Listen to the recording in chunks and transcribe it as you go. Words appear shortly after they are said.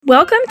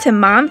Welcome to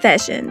Mom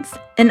Fashions,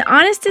 an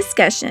honest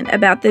discussion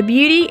about the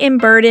beauty and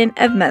burden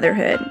of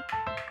motherhood.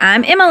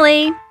 I'm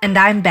Emily. And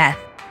I'm Beth.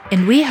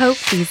 And we hope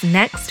these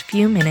next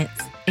few minutes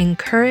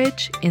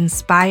encourage,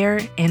 inspire,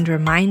 and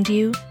remind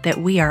you that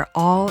we are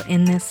all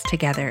in this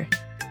together.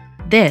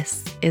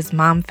 This is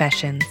Mom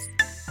Fashions,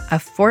 a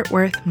Fort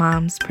Worth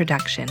Moms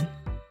production.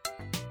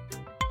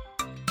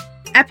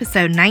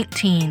 Episode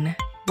 19,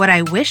 What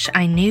I Wish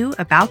I Knew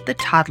About the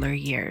Toddler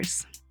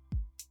Years.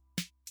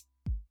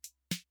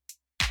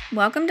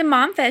 Welcome to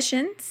Mom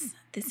Fashions.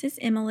 This is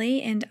Emily,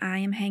 and I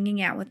am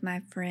hanging out with my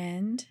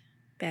friend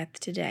Beth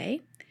today.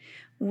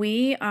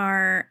 We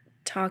are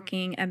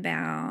talking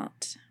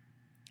about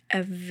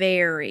a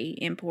very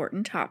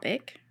important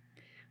topic,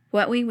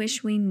 what we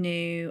wish we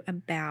knew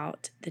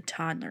about the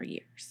toddler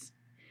years.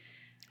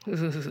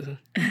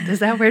 Does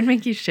that word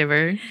make you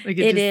shiver?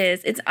 It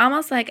is. It's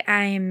almost like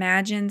I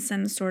imagine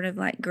some sort of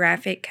like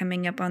graphic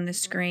coming up on the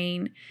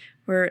screen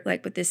where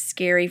like with this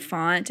scary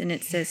font and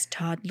it says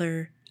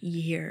toddler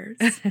years.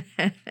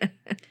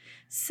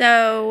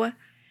 So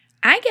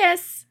I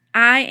guess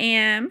I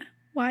am,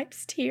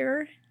 wipes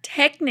tear,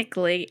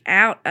 technically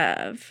out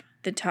of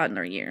the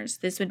toddler years.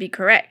 This would be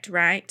correct,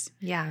 right?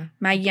 Yeah.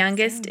 My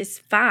youngest is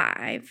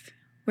 5.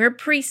 We're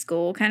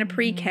preschool, kind of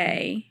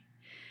pre-K,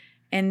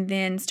 and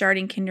then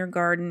starting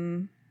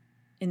kindergarten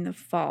in the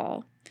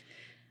fall.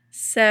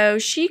 So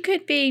she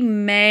could be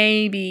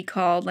maybe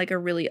called like a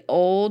really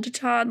old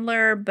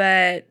toddler,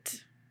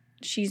 but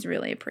she's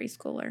really a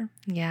preschooler.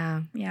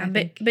 Yeah. Yeah,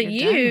 but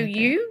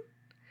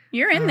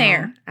you're in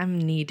there. I'm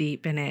knee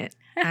deep in it.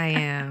 I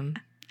am.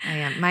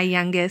 My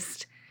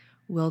youngest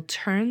will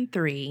turn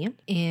 3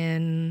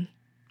 in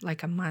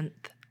like a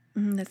month.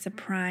 That's the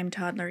prime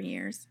toddler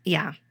years.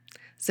 Yeah.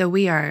 So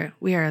we are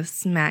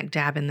smack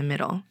dab in the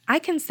middle. I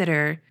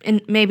consider,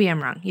 and maybe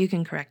I'm wrong, you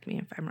can correct me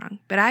if I'm wrong,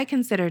 but I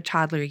consider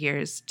toddler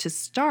years to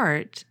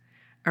start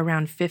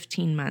around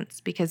 15 months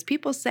because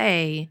people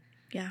say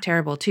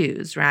terrible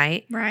twos,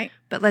 right? Right.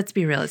 But let's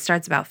be real, it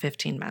starts about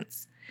 15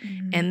 months.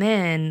 Mm-hmm. And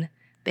then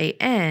they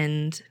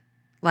end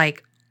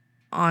like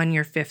on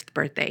your 5th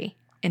birthday.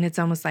 And it's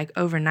almost like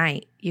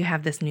overnight you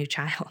have this new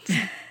child.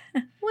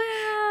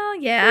 Well,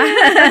 yeah.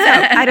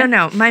 So, I don't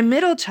know. My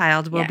middle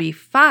child will be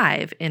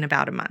 5 in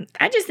about a month.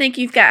 I just think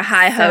you've got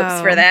high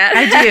hopes for that.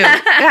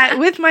 I do.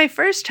 With my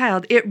first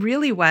child, it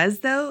really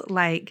was, though,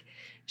 like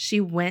she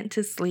went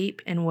to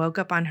sleep and woke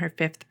up on her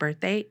 5th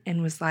birthday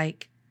and was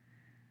like,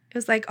 it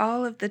was like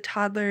all of the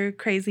toddler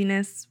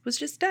craziness was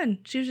just done.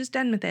 She was just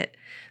done with it.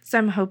 So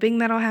I'm hoping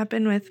that'll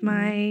happen with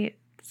my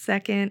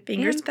second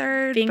and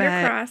third.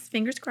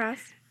 Fingers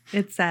crossed.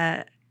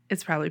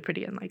 It's probably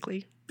pretty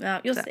unlikely.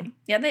 Well, you'll see.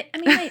 Yeah, they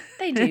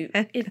do.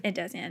 It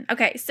does end.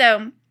 Okay,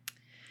 so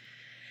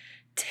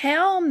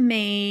tell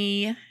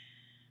me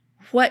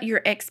what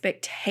your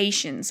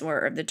expectations were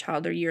of the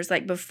toddler years,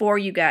 like before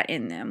you got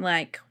in them.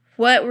 Like,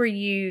 what did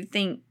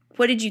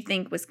you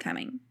think was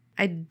coming?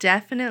 I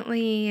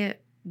definitely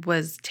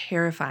was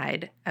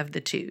terrified of the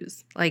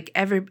twos. Like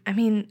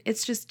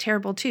it's just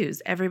terrible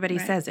twos. Everybody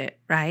says it,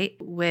 right?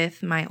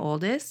 With my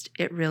oldest,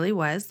 it really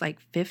was like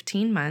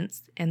 15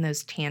 months and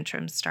those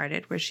tantrums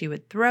started where she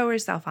would throw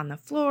herself on the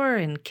floor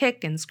and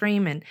kick and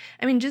scream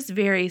and just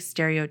very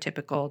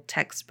stereotypical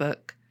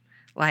textbook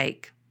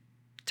like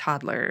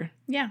toddler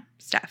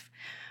stuff.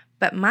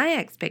 But my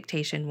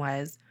expectation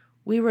was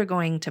we were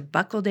going to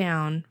buckle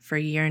down for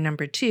year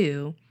number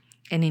 2,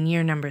 and in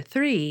year number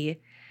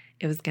 3,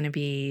 it was going to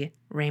be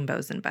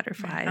rainbows and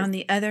butterflies. On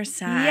the other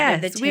side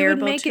of the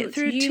terrible we would make it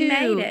through 2. You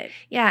made it.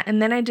 Yeah,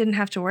 and then I didn't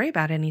have to worry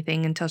about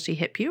anything until she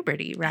hit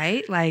puberty,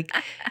 right? Like,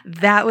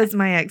 that was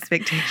my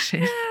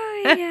expectation.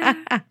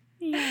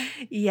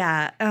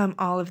 Yeah,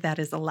 all of that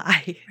is a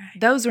lie. Right.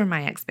 Those were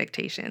my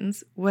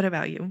expectations. What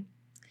about you?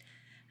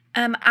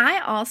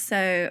 I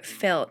also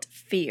felt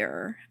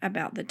fear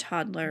about the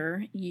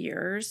toddler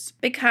years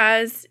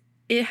because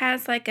it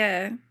has like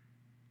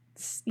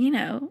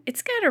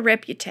it's got a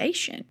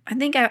reputation. I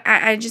think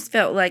I just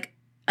felt like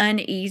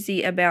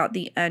uneasy about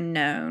the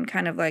unknown,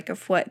 kind of like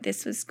of what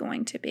this was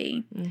going to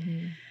be.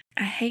 Mm-hmm.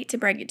 I hate to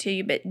break it to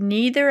you, but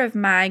neither of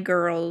my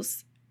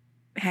girls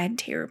had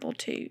terrible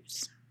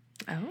twos.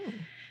 Oh.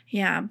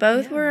 Yeah,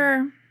 both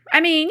were,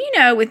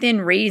 within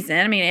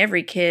reason.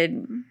 Every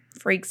kid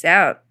freaks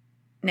out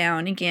now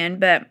and again,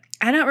 but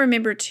I don't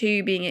remember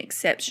 2 being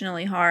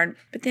exceptionally hard.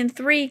 But then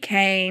 3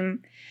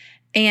 came,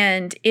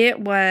 and it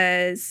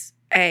was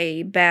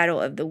a battle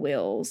of the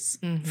wills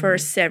for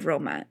several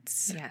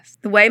months. Yes.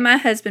 The way my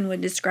husband would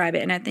describe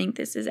it, and I think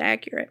this is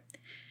accurate,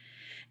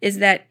 is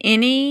that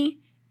any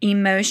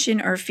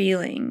emotion or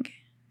feeling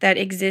that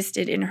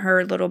existed in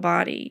her little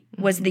body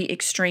was the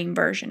extreme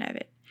version of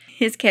it.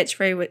 His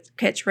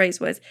catchphrase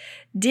was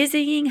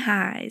dizzying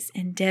highs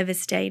and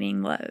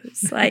devastating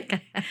lows.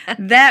 Like,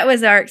 that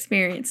was our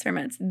experience for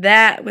months.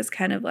 That was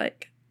kind of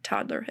like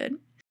toddlerhood.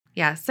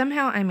 Yeah,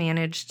 somehow I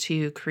managed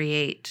to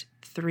create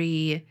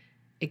 3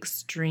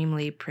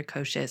 extremely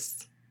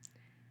precocious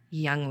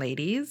young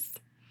ladies,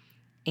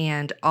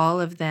 and all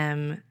of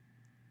them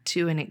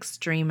to an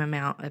extreme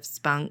amount of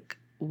spunk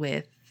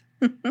with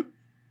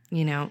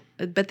you know,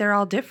 but they're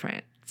all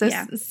different. So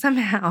Yeah.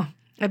 somehow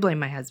I blame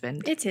my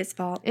husband. It's his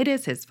fault. It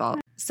is his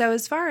fault. So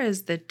as far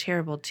as the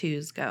terrible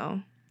twos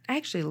go, I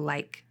actually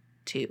like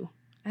 2.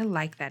 I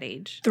like that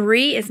age.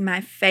 3 is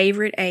my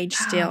favorite age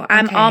still. Oh,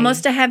 I'm okay.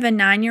 almost to have a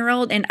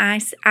 9-year-old, and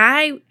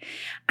I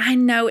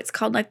know it's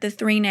called like the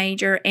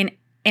 3-nager,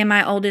 and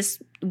my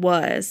oldest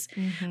was,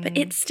 but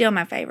it's still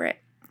my favorite.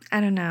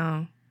 I don't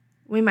know.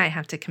 We might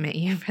have to commit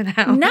you for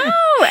that one. No,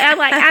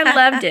 I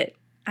loved it.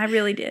 I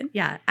really did.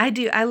 Yeah, I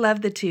do. I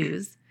love the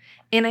 2s.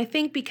 And I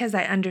think because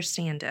I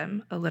understand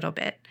them a little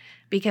bit,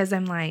 because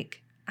I'm like,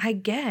 I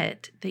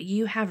get that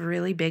you have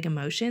really big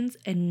emotions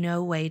and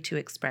no way to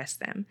express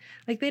them.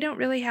 Like they don't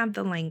really have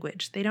the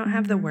language. They don't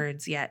have the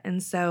words yet.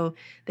 And so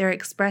they're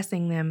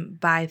expressing them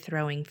by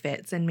throwing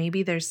fits. And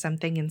maybe there's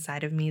something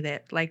inside of me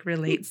that like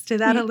relates to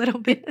that a little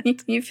bit.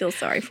 You feel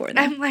sorry for them.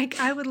 I'm like,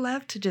 I would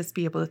love to just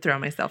be able to throw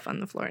myself on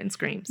the floor and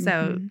scream.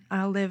 So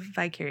I'll live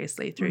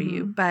vicariously through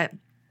you. But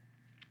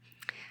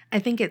I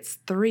think it's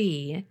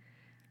 3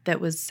 that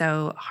was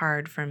so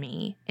hard for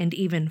me. And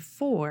even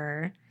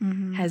 4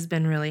 has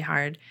been really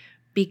hard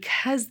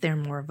because they're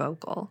more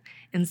vocal.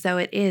 And so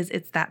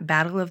it's that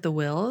battle of the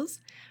wills,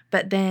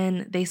 but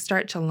then they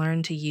start to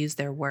learn to use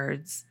their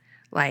words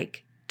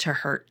like to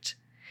hurt.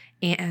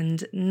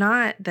 And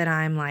not that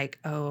I'm like,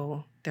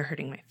 oh, they're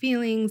hurting my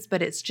feelings,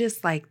 but it's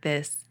just like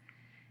this,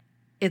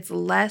 it's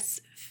less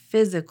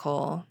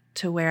physical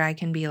to where I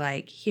can be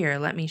like, here,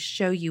 let me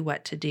show you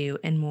what to do,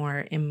 and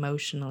more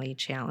emotionally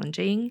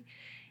challenging.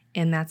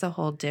 And that's a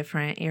whole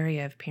different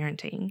area of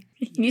parenting.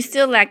 You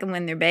still like them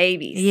when they're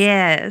babies.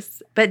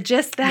 Yes. But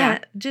just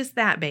that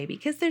baby.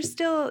 Because they're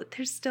still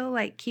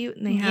like cute,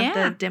 and they have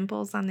the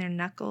dimples on their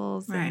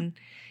knuckles and,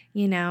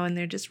 you know, and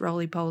they're just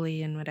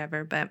roly-poly and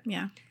whatever. But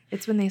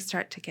it's when they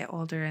start to get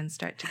older and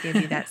start to give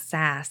you that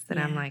sass that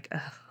I'm like,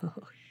 oh.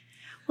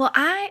 Well,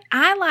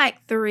 I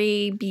like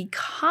 3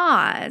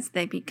 because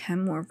they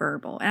become more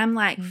verbal. And I'm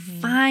like,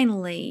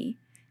 finally,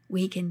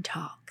 we can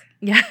talk.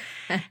 Yeah.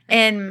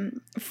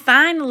 And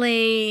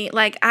finally,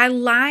 like, I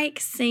like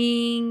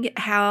seeing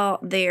how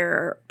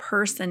their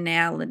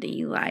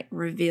personality, like,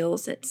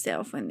 reveals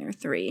itself when they're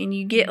 3. And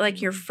you get,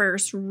 like, your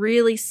first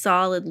really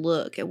solid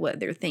look at what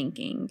they're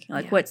thinking,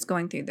 like, what's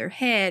going through their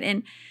head.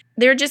 And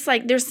they're just,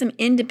 like, there's some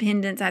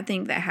independence, I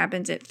think, that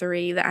happens at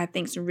 3 that I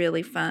think is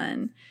really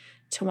fun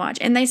to watch.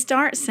 And they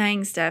start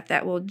saying stuff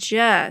that will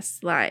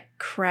just, like,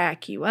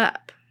 crack you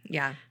up.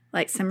 Yeah.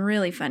 Like, some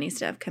really funny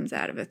stuff comes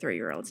out of a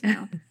 3-year-old's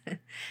mouth.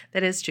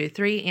 That is true.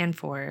 3 and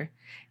 4.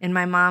 And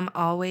my mom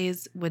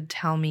always would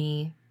tell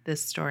me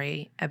this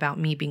story about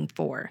me being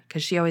 4,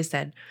 because she always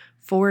said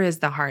 4 is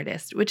the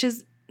hardest, which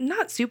is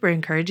not super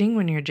encouraging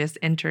when you're just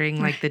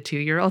entering like the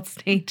 2-year-old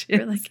stage.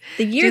 Like,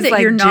 the year just that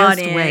like, you're not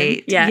in.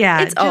 Wait.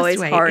 Yeah, it's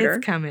always harder.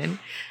 It's coming.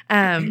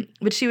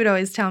 But she would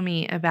always tell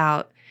me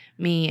about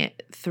me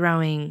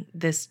throwing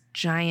this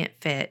giant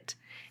fit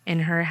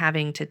and her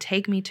having to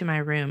take me to my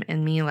room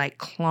and me like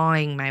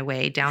clawing my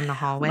way down the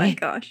hallway. Oh my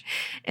gosh.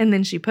 And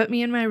then she put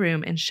me in my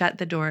room and shut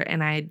the door,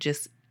 and I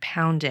just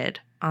pounded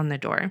on the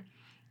door.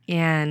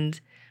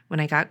 And when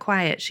I got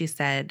quiet, she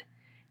said,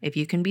 if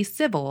you can be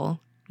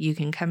civil, you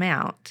can come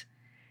out.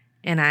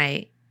 And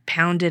I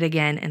pounded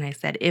again, and I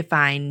said, if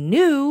I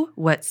knew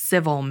what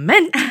civil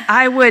meant,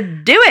 I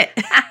would do it.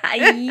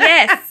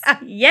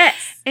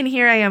 Yes. And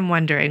here I am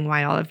wondering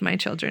why all of my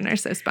children are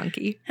so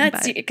spunky.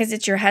 That's because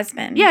it's your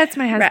husband. Yeah, it's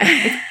my husband.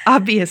 Right. It's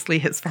obviously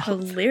his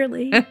fault.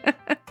 Clearly.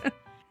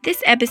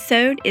 This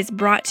episode is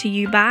brought to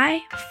you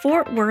by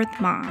Fort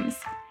Worth Moms,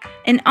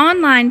 an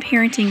online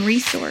parenting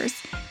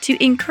resource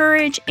to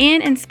encourage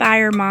and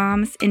inspire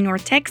moms in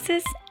North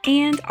Texas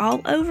and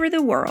all over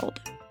the world.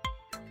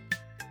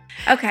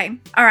 Okay.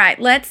 All right.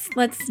 Let's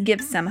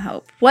give some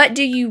hope. What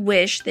do you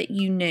wish that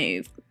you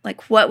knew?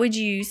 Like, what would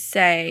you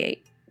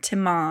say to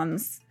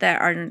moms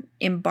that are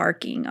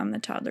embarking on the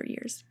toddler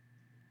years?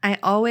 I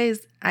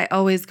always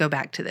go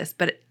back to this,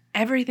 but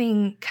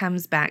everything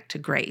comes back to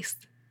grace.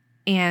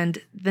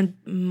 And the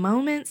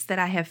moments that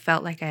I have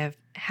felt like I have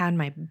had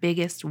my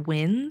biggest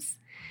wins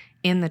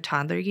in the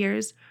toddler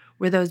years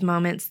were those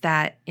moments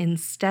that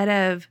instead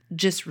of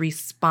just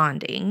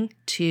responding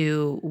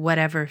to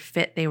whatever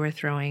fit they were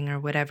throwing or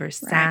whatever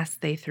sass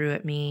they threw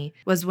at me,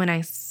 was when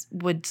I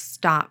would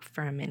stop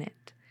for a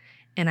minute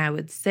and I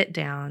would sit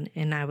down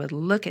and I would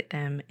look at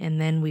them, and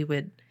then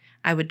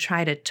I would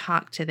try to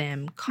talk to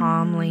them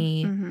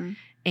calmly. Mm-hmm.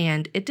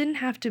 And it didn't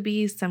have to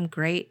be some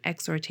great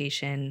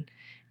exhortation.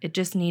 It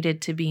just needed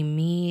to be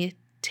me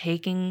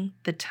taking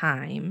the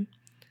time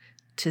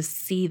to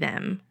see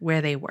them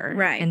where they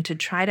were, and to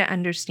try to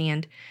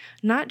understand,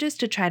 not just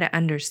to try to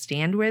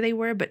understand where they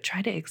were, but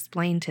try to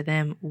explain to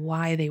them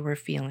why they were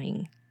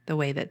feeling the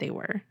way that they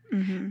were.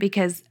 Mm-hmm.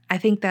 Because I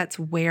think that's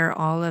where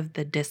all of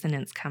the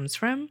dissonance comes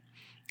from,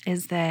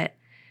 is that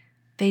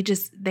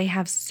they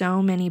have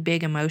so many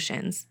big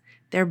emotions.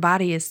 Their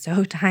body is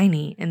so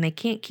tiny, and they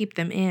can't keep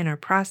them in or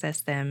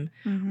process them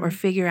or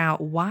figure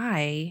out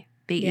why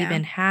they Yeah.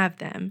 even have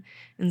them.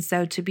 And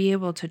so to be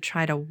able to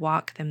try to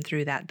walk them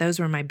through that, those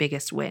were my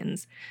biggest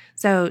wins.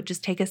 So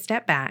just take a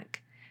step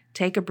back,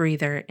 take a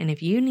breather, and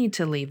if you need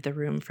to leave the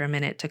room for a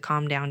minute to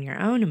calm down your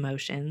own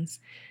emotions,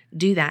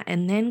 do that,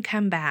 and then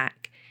come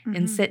back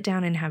and sit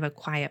down and have a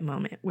quiet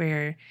moment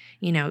where,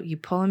 you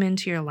pull them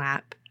into your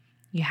lap,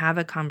 you have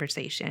a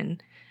conversation,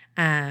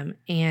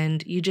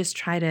 and you just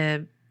try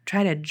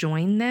to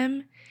join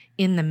them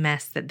in the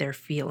mess that they're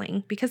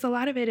feeling, because a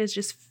lot of it is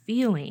just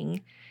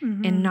feeling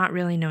and not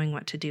really knowing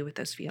what to do with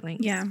those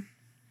feelings. Yeah.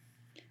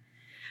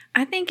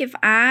 I think if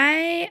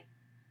I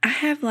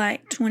have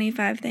like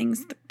 25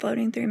 things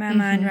floating through my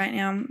mind right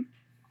now.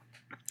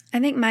 I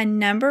think my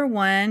number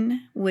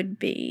one would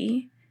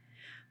be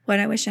what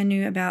I wish I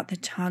knew about the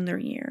toddler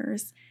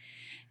years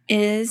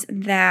is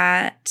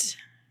that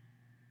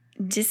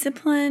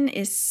discipline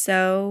is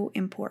so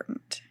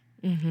important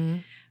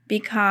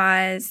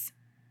because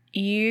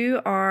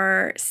you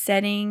are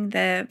setting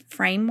the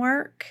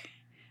framework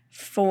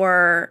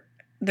for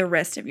the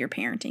rest of your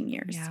parenting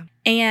years. Yeah.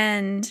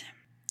 And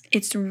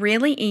it's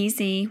really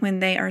easy when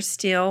they are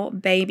still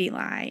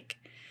baby-like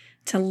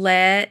to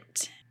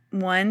let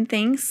one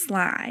thing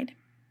slide,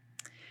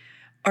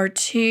 or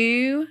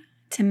two,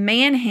 to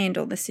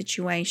manhandle the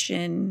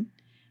situation,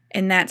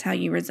 and that's how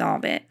you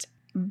resolve it.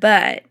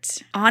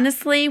 But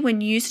honestly,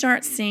 when you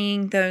start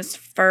seeing those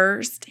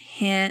first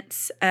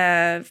hints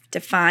of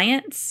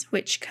defiance,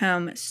 which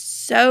come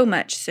so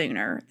much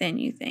sooner than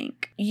you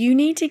think, you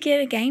need to get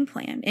a game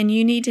plan and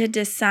you need to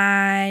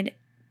decide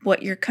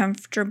what you're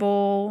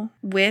comfortable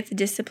with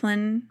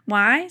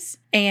discipline-wise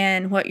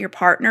and what your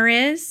partner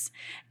is.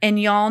 And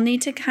y'all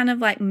need to kind of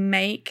like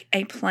make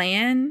a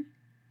plan,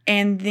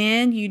 and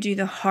then you do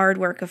the hard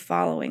work of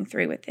following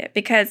through with it.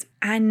 Because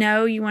I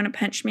know you want to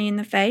punch me in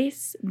the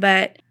face,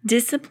 but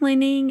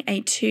disciplining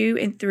a 2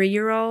 and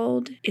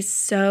 3-year-old is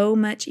so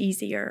much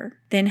easier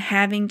than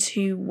having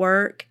to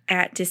work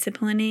at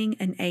disciplining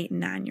an 8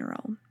 and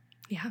 9-year-old.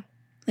 Yeah.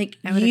 Like,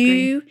 I would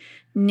you agree.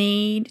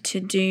 need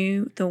to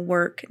do the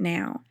work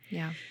now.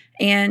 Yeah.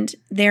 And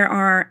there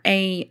are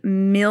a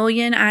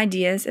million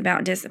ideas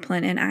about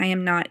discipline, and I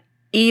am not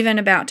even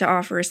about to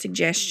offer a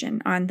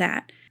suggestion on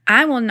that.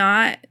 I will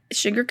not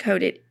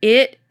sugarcoat it.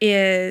 It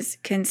is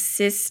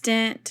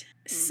consistent,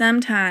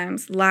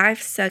 sometimes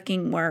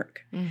life-sucking work.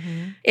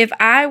 If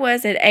I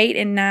was at 8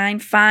 and 9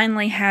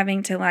 finally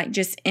having to like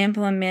just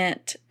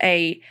implement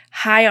a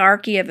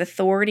hierarchy of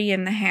authority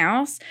in the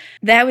house,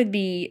 that would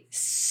be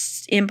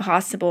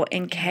impossible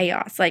and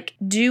chaos. Like,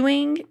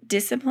 doing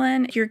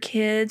discipline, your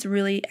kids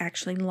really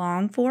actually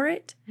long for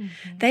it.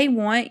 They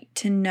want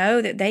to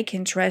know that they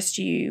can trust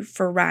you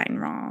for right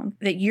and wrong,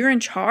 that you're in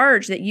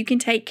charge, that you can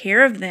take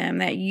care of them,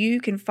 that you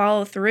can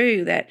follow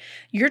through, that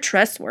you're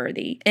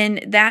trustworthy.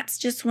 And that's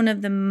just one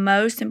of the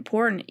most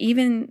important,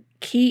 even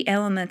key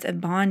elements of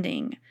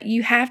bonding.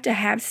 You have to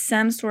have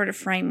some sort of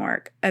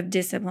framework of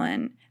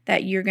discipline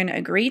that you're going to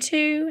agree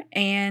to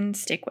and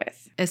stick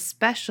with.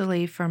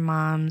 Especially for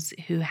moms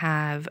who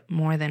have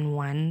more than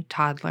one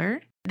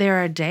toddler.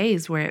 There are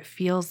days where it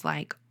feels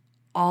like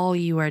all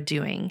you are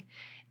doing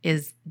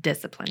is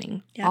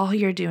disciplining. Yep. All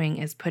you're doing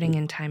is putting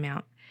in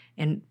timeout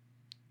and,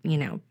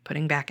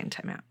 putting back in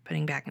timeout,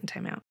 putting back in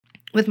timeout.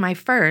 With my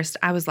first,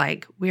 I was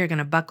like, we are going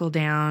to buckle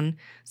down.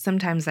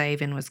 Sometimes I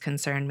even was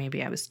concerned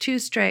maybe I was too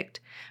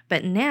strict.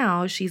 But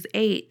now she's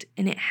 8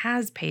 and it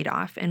has paid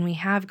off. And we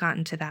have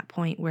gotten to that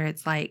point where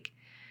it's like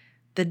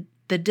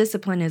the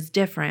discipline is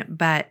different,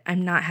 but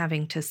I'm not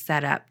having to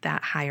set up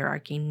that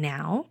hierarchy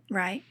now.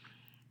 Right.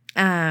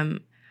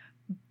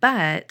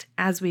 But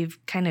as we've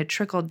kind of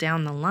trickled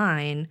down the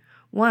line,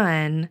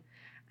 one,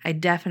 I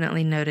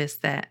definitely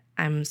noticed that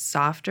I'm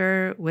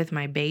softer with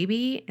my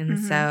baby. And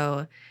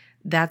so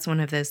that's one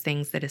of those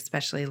things that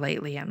especially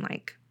lately I'm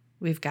like,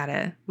 we've got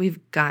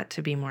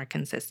to be more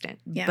consistent.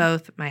 Yeah.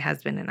 Both my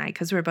husband and I,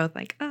 because we're both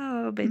like,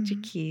 oh, but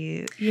you're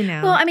cute,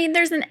 Well, I mean,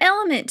 there's an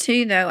element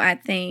too, though, I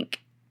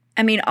think.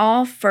 I mean,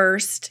 all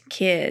first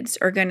kids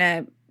are going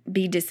to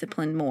be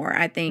disciplined more.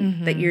 I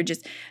think that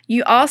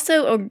you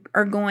also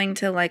are going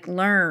to like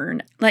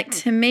learn, like,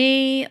 to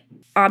me,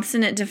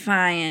 obstinate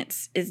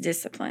defiance is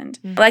disciplined.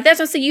 Like, that's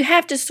what I'm saying. You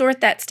have to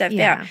sort that stuff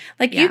out.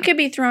 Like, you could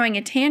be throwing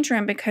a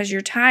tantrum because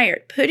you're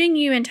tired. Putting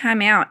you in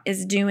timeout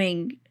is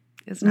doing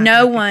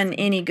no one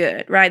any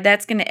good, right?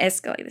 That's going to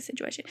escalate the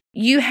situation.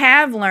 You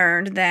have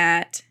learned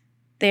that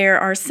there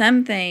are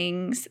some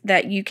things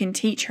that you can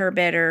teach her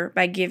better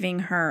by giving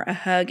her a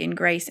hug and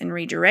grace and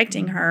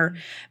redirecting her.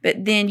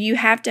 But then you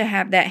have to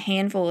have that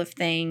handful of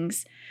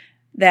things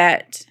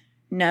that,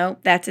 no,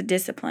 that's a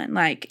discipline.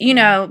 Like, Oh,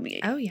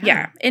 yeah.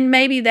 Yeah. And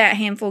maybe that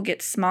handful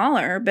gets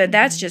smaller, but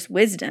that's just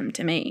wisdom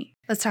to me.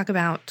 Let's talk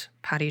about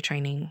potty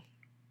training.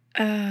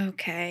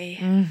 Okay.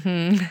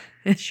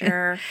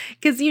 Sure.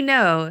 Because,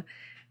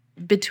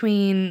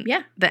 between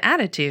the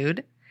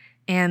attitude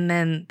and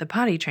then the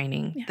potty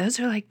training, those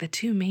are like the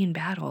two main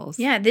battles.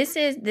 Yeah, this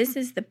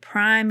is the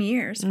prime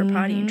years for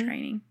potty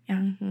training.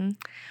 Yeah.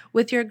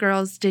 With your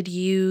girls, did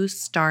you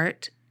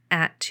start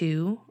at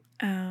 2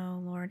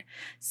 Oh, Lord.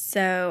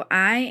 So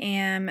I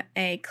am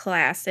a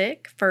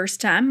classic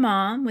first-time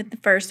mom with the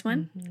first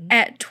one. Mm-hmm.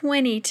 At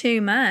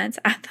 22 months,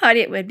 I thought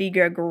it would be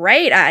a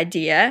great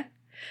idea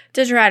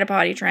to try to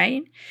potty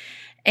train.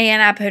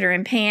 And I put her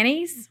in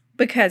panties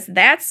because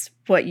that's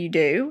what you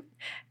do.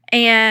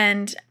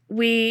 And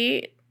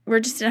we were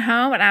just at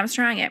home and I was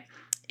trying it.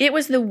 It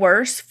was the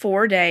worst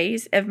 4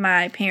 days of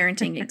my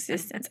parenting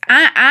existence.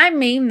 I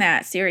mean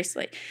that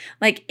seriously.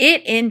 Like,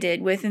 it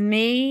ended with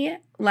me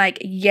like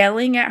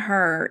yelling at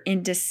her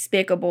in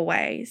despicable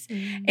ways.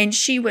 Mm-hmm. And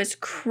she was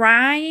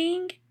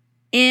crying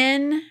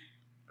in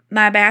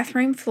my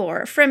bathroom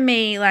floor from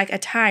me like a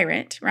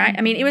tyrant, right?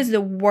 I mean, it was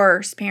the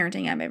worst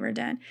parenting I've ever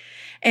done.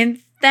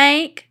 And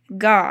thank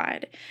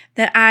God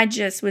that I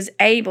just was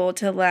able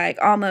to like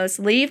almost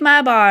leave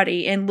my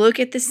body and look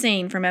at the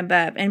scene from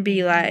above and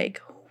be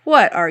like,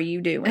 what are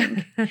you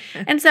doing?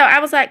 And so I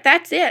was like,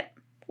 that's it.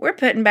 We're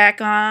putting back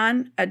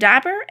on a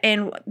diaper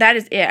and that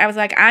is it. I was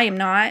like, I am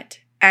not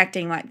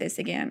acting like this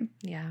again.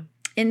 Yeah.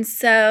 And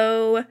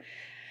so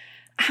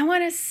I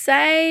want to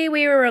say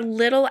we were a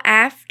little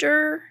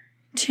after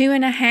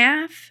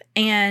 2.5,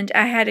 and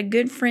I had a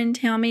good friend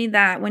tell me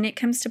that when it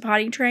comes to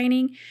potty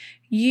training,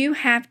 you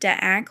have to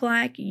act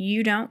like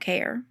you don't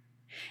care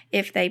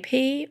if they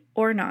pee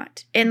or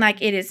not. And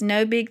like, it is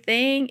no big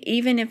thing,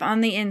 even if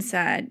on the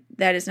inside,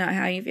 that is not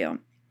how you feel.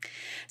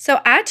 So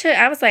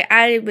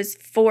I was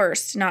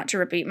forced not to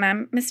repeat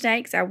my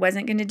mistakes. I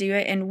wasn't going to do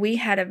it. And we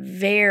had a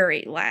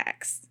very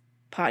lax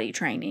potty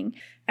training.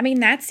 I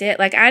mean, that's it.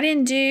 Like, I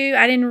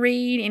didn't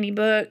read any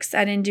books.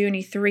 I didn't do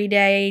any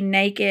 3-day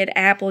naked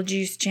apple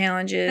juice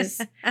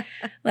challenges.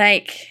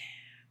 Like,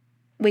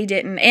 we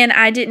didn't. And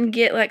I didn't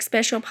get like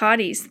special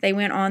potties. They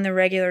went on the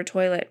regular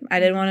toilet. I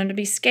didn't want them to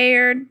be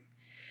scared.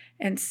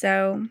 And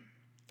so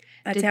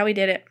that's how we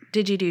did it.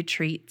 Did you do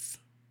treats?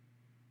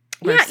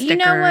 Yeah, you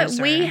know what?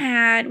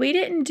 We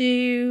didn't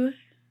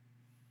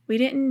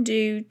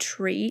do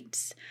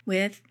treats.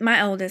 With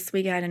my oldest,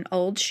 we got an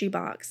old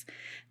shoebox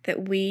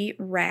that we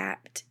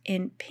wrapped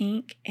in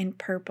pink and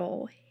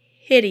purple,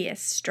 hideous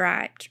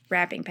striped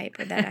wrapping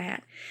paper that I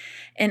had.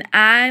 And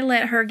I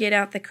let her get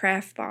out the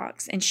craft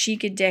box, and she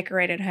could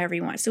decorate it however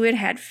you want. So it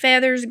had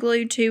feathers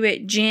glued to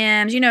it,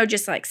 gems,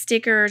 just like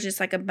stickers,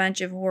 just like a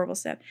bunch of horrible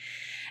stuff.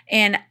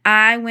 And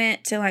I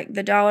went to like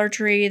the Dollar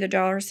Tree, the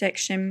dollar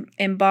section,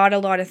 and bought a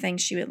lot of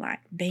things she would like.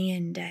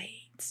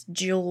 Band-Aids,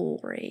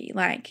 jewelry,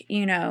 like,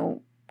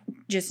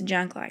 just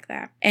junk like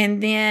that.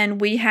 And then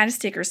we had a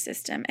sticker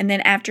system. And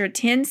then after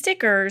 10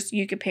 stickers,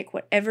 you could pick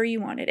whatever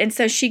you wanted. And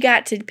so she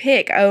got to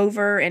pick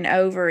over and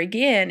over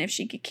again if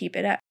she could keep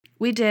it up.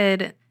 We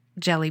did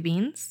jelly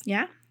beans.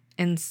 Yeah.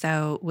 And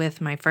so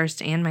with my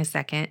first and my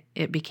second,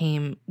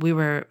 we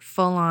were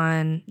full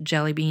on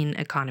jelly bean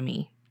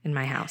economy in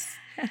my house.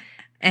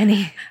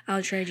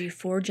 I'll trade you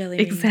 4 jelly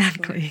beans.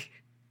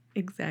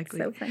 Exactly.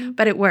 So funny.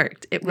 But it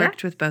worked. It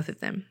worked with both of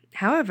them.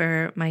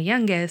 However, my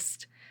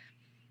youngest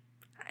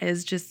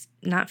is just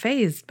not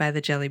fazed by the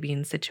jelly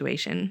bean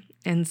situation.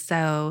 And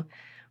so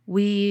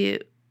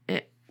with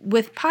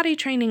potty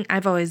training,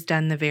 I've always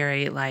done the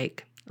very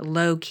like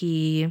low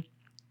key,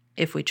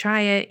 if we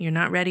try it, you're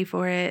not ready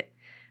for it,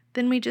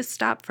 then we just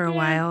stop for a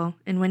while.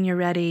 And when you're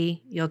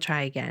ready, you'll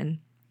try again.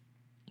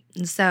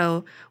 And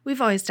so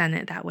we've always done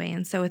it that way.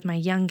 And so with my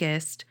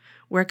youngest,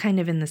 we're kind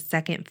of in the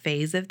second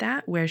phase of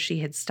that where she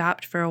had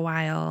stopped for a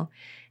while.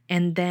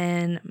 And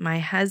then my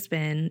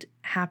husband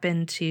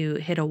happened to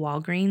hit a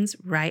Walgreens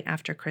right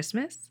after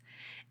Christmas.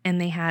 And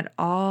they had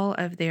all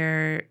of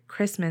their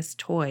Christmas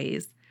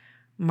toys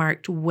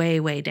marked way,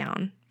 way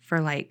down for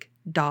like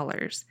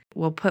dollars.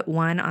 We'll put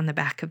one on the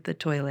back of the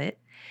toilet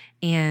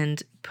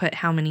and put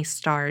how many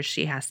stars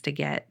she has to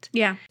get.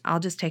 Yeah.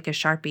 I'll just take a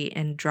Sharpie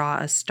and draw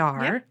a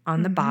star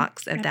on the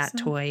box of that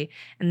toy.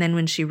 And then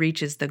when she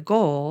reaches the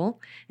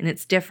goal, and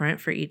it's different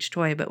for each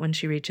toy, but when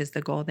she reaches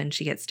the goal, then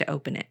she gets to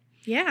open it.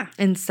 Yeah.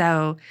 And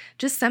so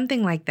just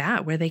something like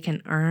that where they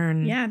can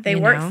earn. Yeah, they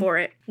work for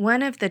it.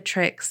 One of the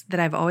tricks that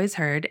I've always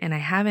heard, and I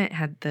haven't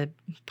had the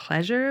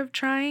pleasure of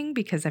trying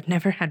because I've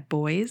never had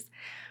boys,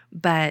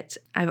 but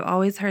I've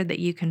always heard that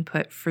you can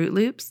put Fruit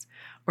Loops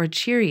or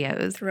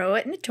Cheerios. Throw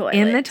it in the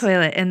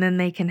toilet. And then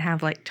they can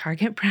have like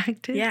target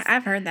practice. Yeah,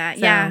 I've heard that.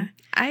 So yeah.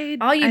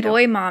 All you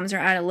boy moms are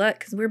out of luck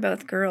because we're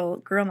both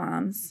girl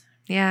moms.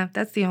 Yeah,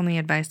 that's the only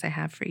advice I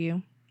have for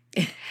you.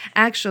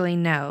 Actually,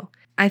 no.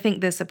 I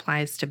think this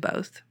applies to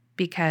both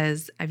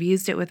because I've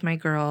used it with my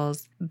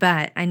girls,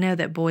 but I know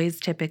that boys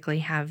typically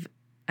have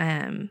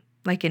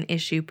like an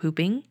issue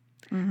pooping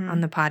on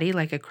the potty.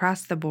 Like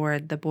across the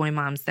board, the boy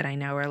moms that I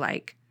know are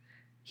like,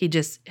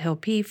 he'll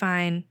pee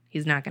fine.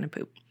 He's not going to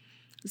poop.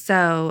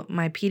 So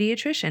my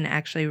pediatrician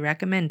actually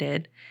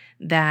recommended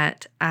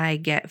that I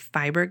get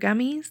fiber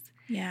gummies.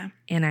 Yeah.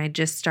 And I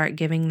just start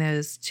giving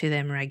those to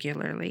them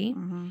regularly.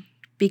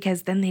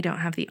 Because then they don't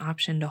have the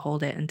option to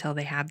hold it until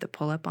they have the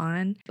pull-up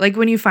on. Like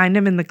when you find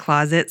them in the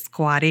closet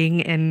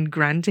squatting and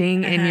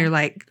grunting and you're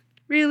like,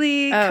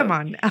 really? Come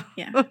on now.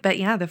 Yeah. But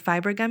yeah, the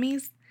fiber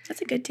gummies,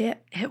 That's a good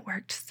tip. It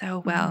worked so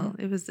well.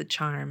 It was a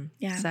charm.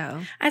 Yeah.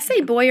 So I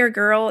say boy or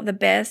girl, the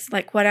best,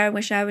 like what I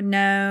wish I would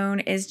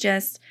known is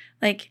just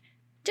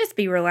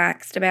be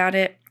relaxed about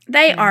it.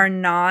 They are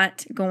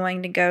not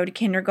going to go to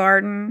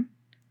kindergarten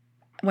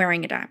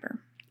wearing a diaper.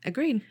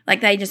 Agreed.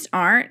 Like they just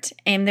aren't,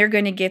 and they're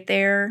going to get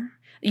there.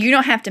 You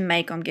don't have to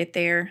make them get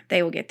there.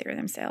 They will get there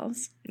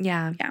themselves.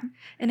 Yeah. Yeah.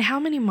 And how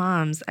many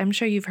moms, I'm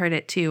sure you've heard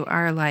it too,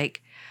 are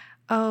like,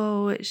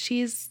 oh,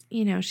 she's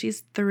 3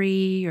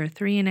 or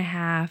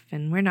 3.5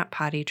 and we're not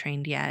potty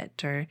trained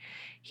yet, or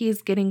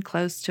he's getting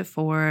close to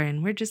 4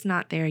 and we're just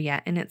not there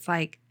yet. And it's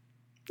like,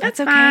 that's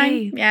okay.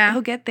 Fine. Yeah.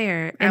 He'll get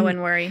there. I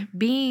wouldn't worry.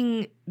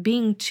 Being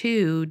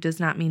 2 does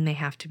not mean they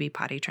have to be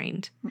potty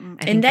trained.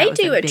 And they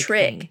do a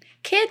trick. Thing.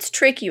 Kids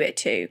trick you at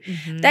 2.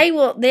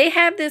 Mm-hmm. They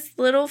have this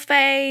little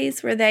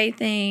phase where they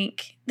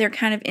think they're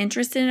kind of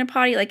interested in a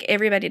potty, like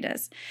everybody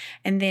does.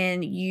 And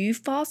then you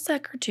fall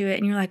sucker to it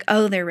and you're like,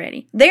 oh, they're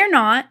ready. They're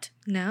not.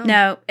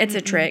 No, it's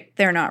a trick.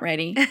 They're not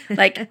ready.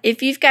 Like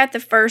if you've got the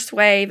first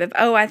wave of,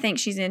 oh, I think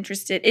she's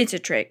interested, it's a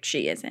trick.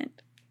 She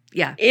isn't.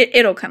 Yeah.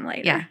 It'll come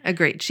later. Yeah,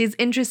 agreed. She's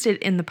interested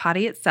in the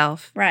potty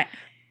itself. Right.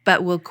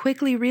 But will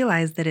quickly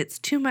realize that it's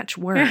too much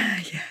work.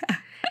 Yeah.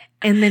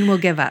 And then we'll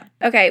give up.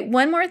 Okay,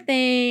 one more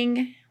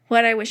thing.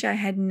 What I wish I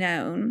had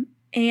known,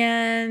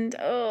 and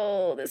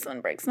this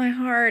one breaks my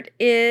heart,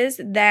 is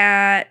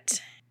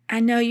that I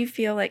know you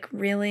feel like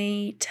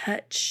really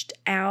touched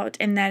out,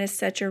 and that is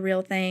such a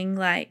real thing.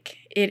 Like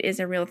it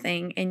is a real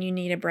thing, and you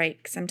need a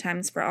break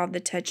sometimes for all the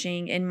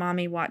touching and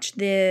mommy watch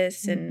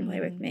this and play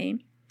with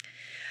me.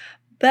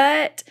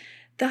 But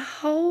the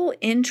whole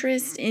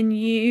interest in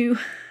you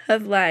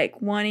of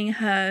like wanting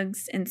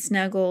hugs and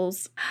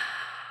snuggles,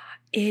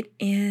 it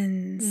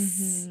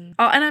ends. And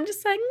I'm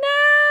just like,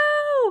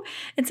 no.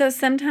 And so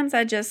sometimes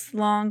I just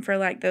long for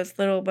like those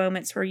little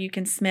moments where you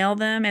can smell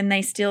them and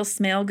they still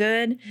smell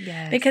good.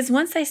 Yes. Because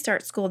once they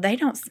start school, they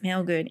don't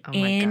smell good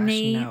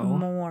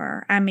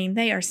anymore. I mean,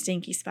 they are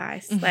stinky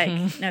spice. Like,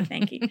 no,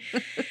 thank you.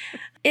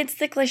 It's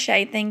the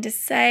cliche thing to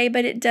say,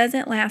 but it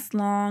doesn't last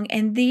long.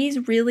 And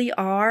these really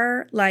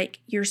are like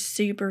your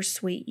super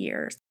sweet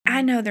years.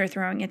 I know they're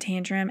throwing a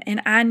tantrum,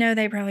 and I know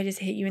they probably just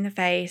hit you in the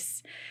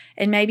face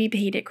and maybe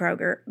peed at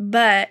Kroger,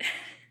 but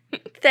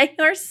they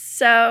are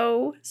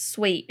so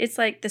sweet. It's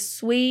like the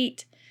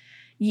sweet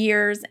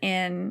years,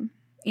 and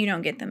you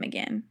don't get them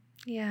again.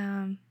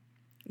 Yeah.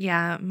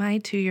 Yeah, my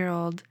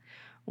 2-year-old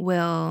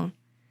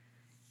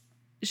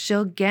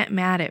she'll get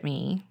mad at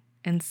me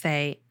and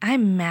say,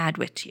 I'm mad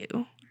with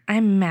you.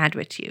 I'm mad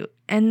with you.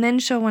 And then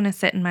she'll want to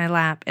sit in my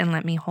lap and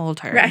let me hold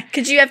her. Right,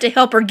 because you have to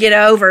help her get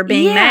over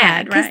being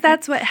mad, right? Because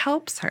that's what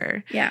helps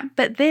her. Yeah.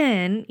 But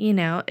then,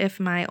 if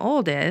my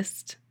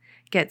oldest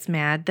gets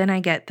mad, then I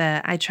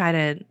try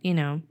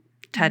to,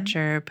 touch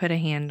her, put a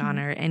hand on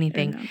her,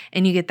 anything,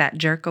 and you get that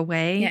jerk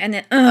away. Yeah, and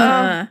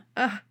then,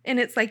 and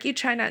it's like you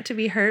try not to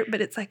be hurt,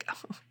 but it's like,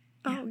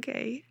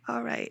 okay,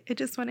 all right, I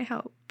just want to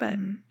help. But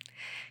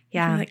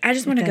yeah. Like, I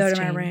just want to go to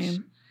my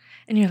room.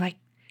 And you're like,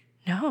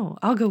 no,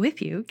 I'll go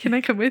with you. Can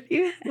I come with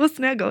you? We'll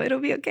snuggle. It'll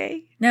be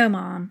okay. No,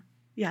 Mom.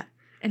 Yeah.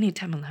 I need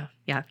time alone.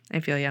 Yeah, I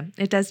feel you.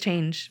 It does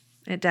change.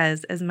 It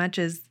does. As much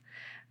as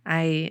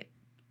I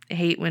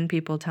hate when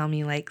people tell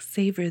me, like,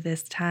 savor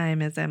this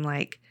time, as I'm,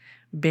 like,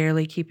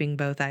 barely keeping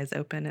both eyes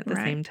open at the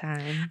same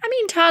time. I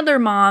mean, toddler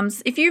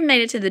moms, if you've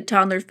made it to the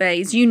toddler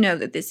phase, you know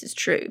that this is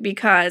true.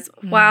 Because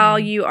while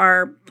you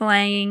are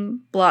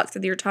playing blocks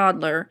with your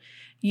toddler,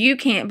 you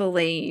can't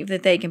believe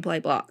that they can play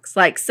blocks.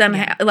 Like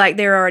somehow, like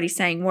they're already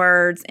saying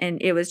words,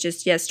 and it was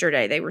just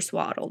yesterday they were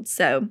swaddled.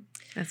 So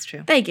that's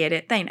true. They get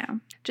it. They know.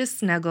 Just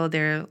snuggle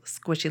their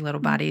squishy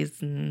little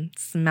bodies and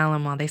smell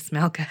them while they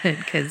smell good,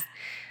 because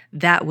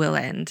that will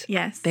end.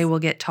 Yes. They will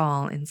get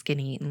tall and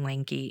skinny and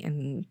lanky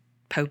and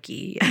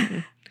pokey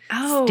and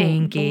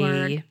stinky.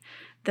 Lord.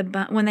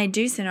 When they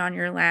do sit on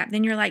your lap,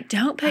 then you're like,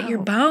 don't put your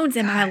bones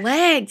in my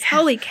legs.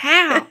 Holy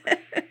cow.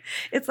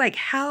 It's like,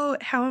 how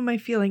am I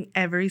feeling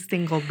every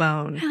single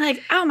bone? I'm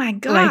like, oh my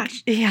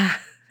gosh. Like, yeah.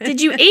 Did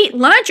you eat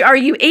lunch? Are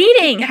you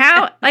eating?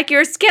 How? Like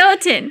you're a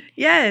skeleton.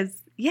 Yes.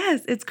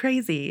 It's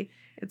crazy.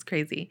 It's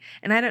crazy.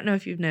 And I don't know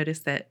if you've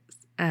noticed that,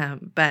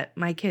 but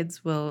my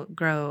kids will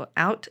grow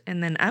out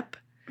and then up.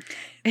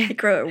 They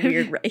grow at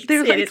weird rates.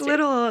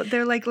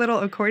 They're like little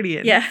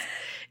accordions. Yeah.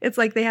 It's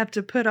like they have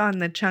to put on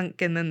the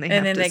chunk and then they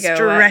have to go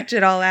stretch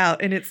it all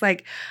out. And it's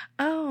like,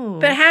 oh.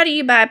 But how do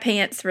you buy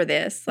pants for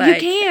this?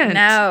 Like, you can't.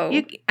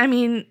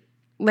 No.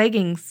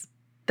 Leggings.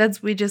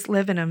 We just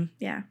live in them.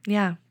 Yeah.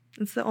 Yeah.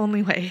 It's the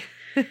only way.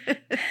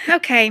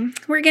 Okay.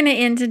 We're going to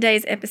end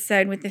today's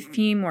episode with a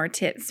few more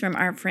tips from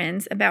our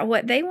friends about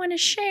what they want to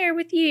share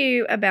with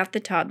you about the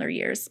toddler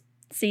years.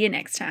 See you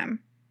next time.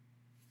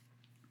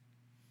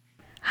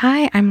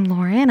 Hi, I'm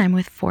Lauren. I'm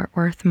with Fort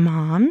Worth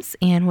Moms,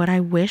 and what I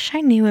wish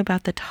I knew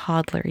about the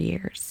toddler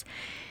years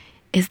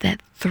is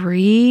that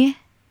 3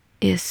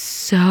 is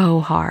so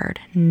hard.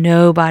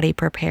 Nobody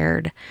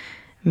prepared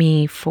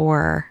me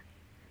for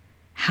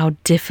how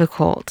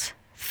difficult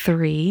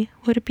 3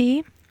 would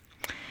be.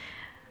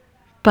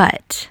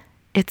 But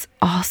it's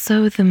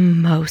also the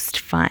most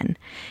fun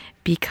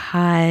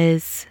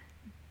because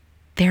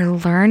they're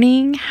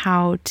learning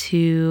how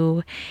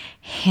to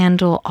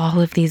handle all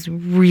of these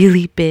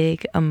really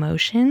big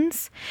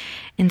emotions.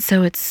 And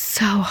so it's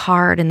so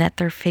hard in that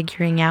they're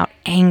figuring out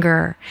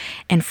anger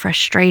and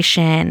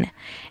frustration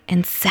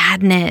and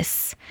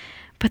sadness,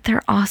 but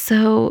they're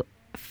also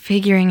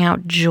figuring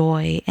out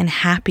joy and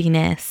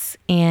happiness.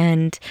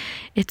 And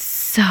it's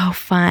so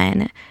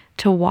fun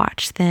to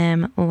watch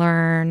them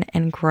learn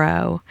and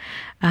grow,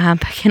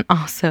 but can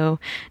also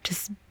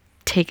just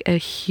take a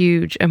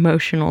huge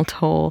emotional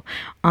toll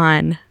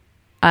on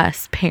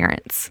us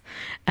parents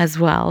as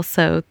well.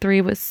 So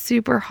 3 was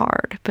super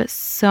hard, but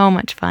so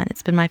much fun.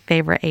 It's been my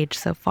favorite age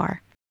so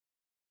far.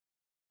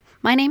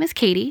 My name is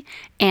Katie,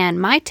 and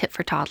my tip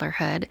for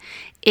toddlerhood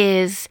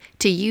is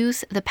to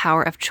use the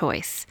power of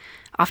choice.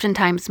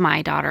 Oftentimes,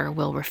 my daughter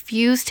will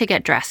refuse to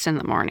get dressed in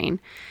the morning,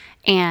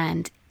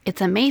 and it's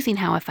amazing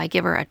how if I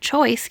give her a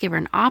choice, give her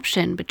an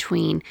option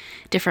between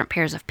different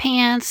pairs of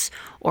pants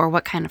or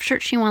what kind of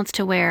shirt she wants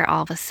to wear,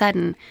 all of a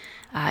sudden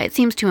it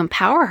seems to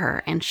empower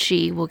her, and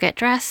she will get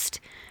dressed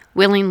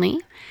willingly,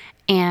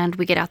 and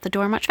we get out the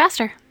door much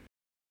faster.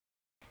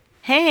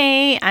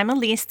 Hey, I'm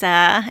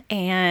Elisa,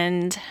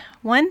 and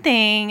one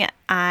thing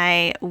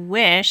I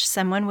wish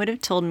someone would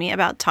have told me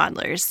about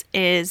toddlers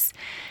is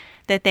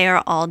that they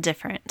are all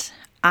different.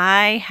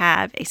 I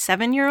have a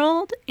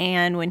 7-year-old,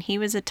 and when he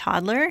was a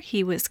toddler,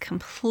 he was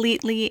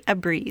completely a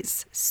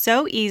breeze.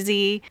 So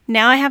easy.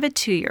 Now I have a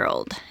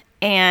 2-year-old,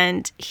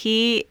 and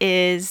he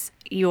is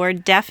your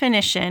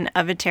definition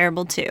of a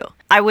terrible 2.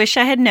 I wish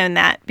I had known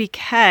that,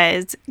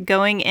 because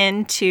going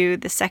into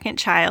the second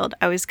child,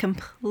 I was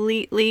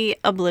completely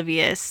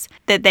oblivious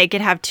that they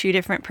could have 2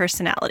 different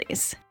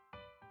personalities.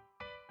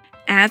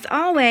 As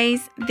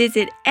always,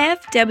 visit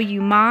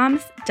fwmoms.com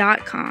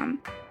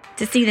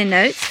to see the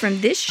notes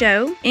from this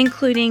show,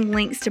 including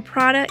links to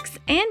products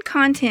and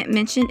content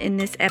mentioned in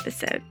this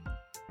episode.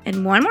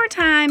 And one more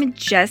time,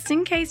 just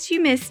in case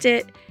you missed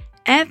it,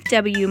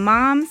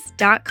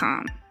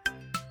 fwmoms.com.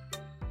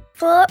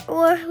 Fort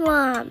Worth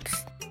Moms.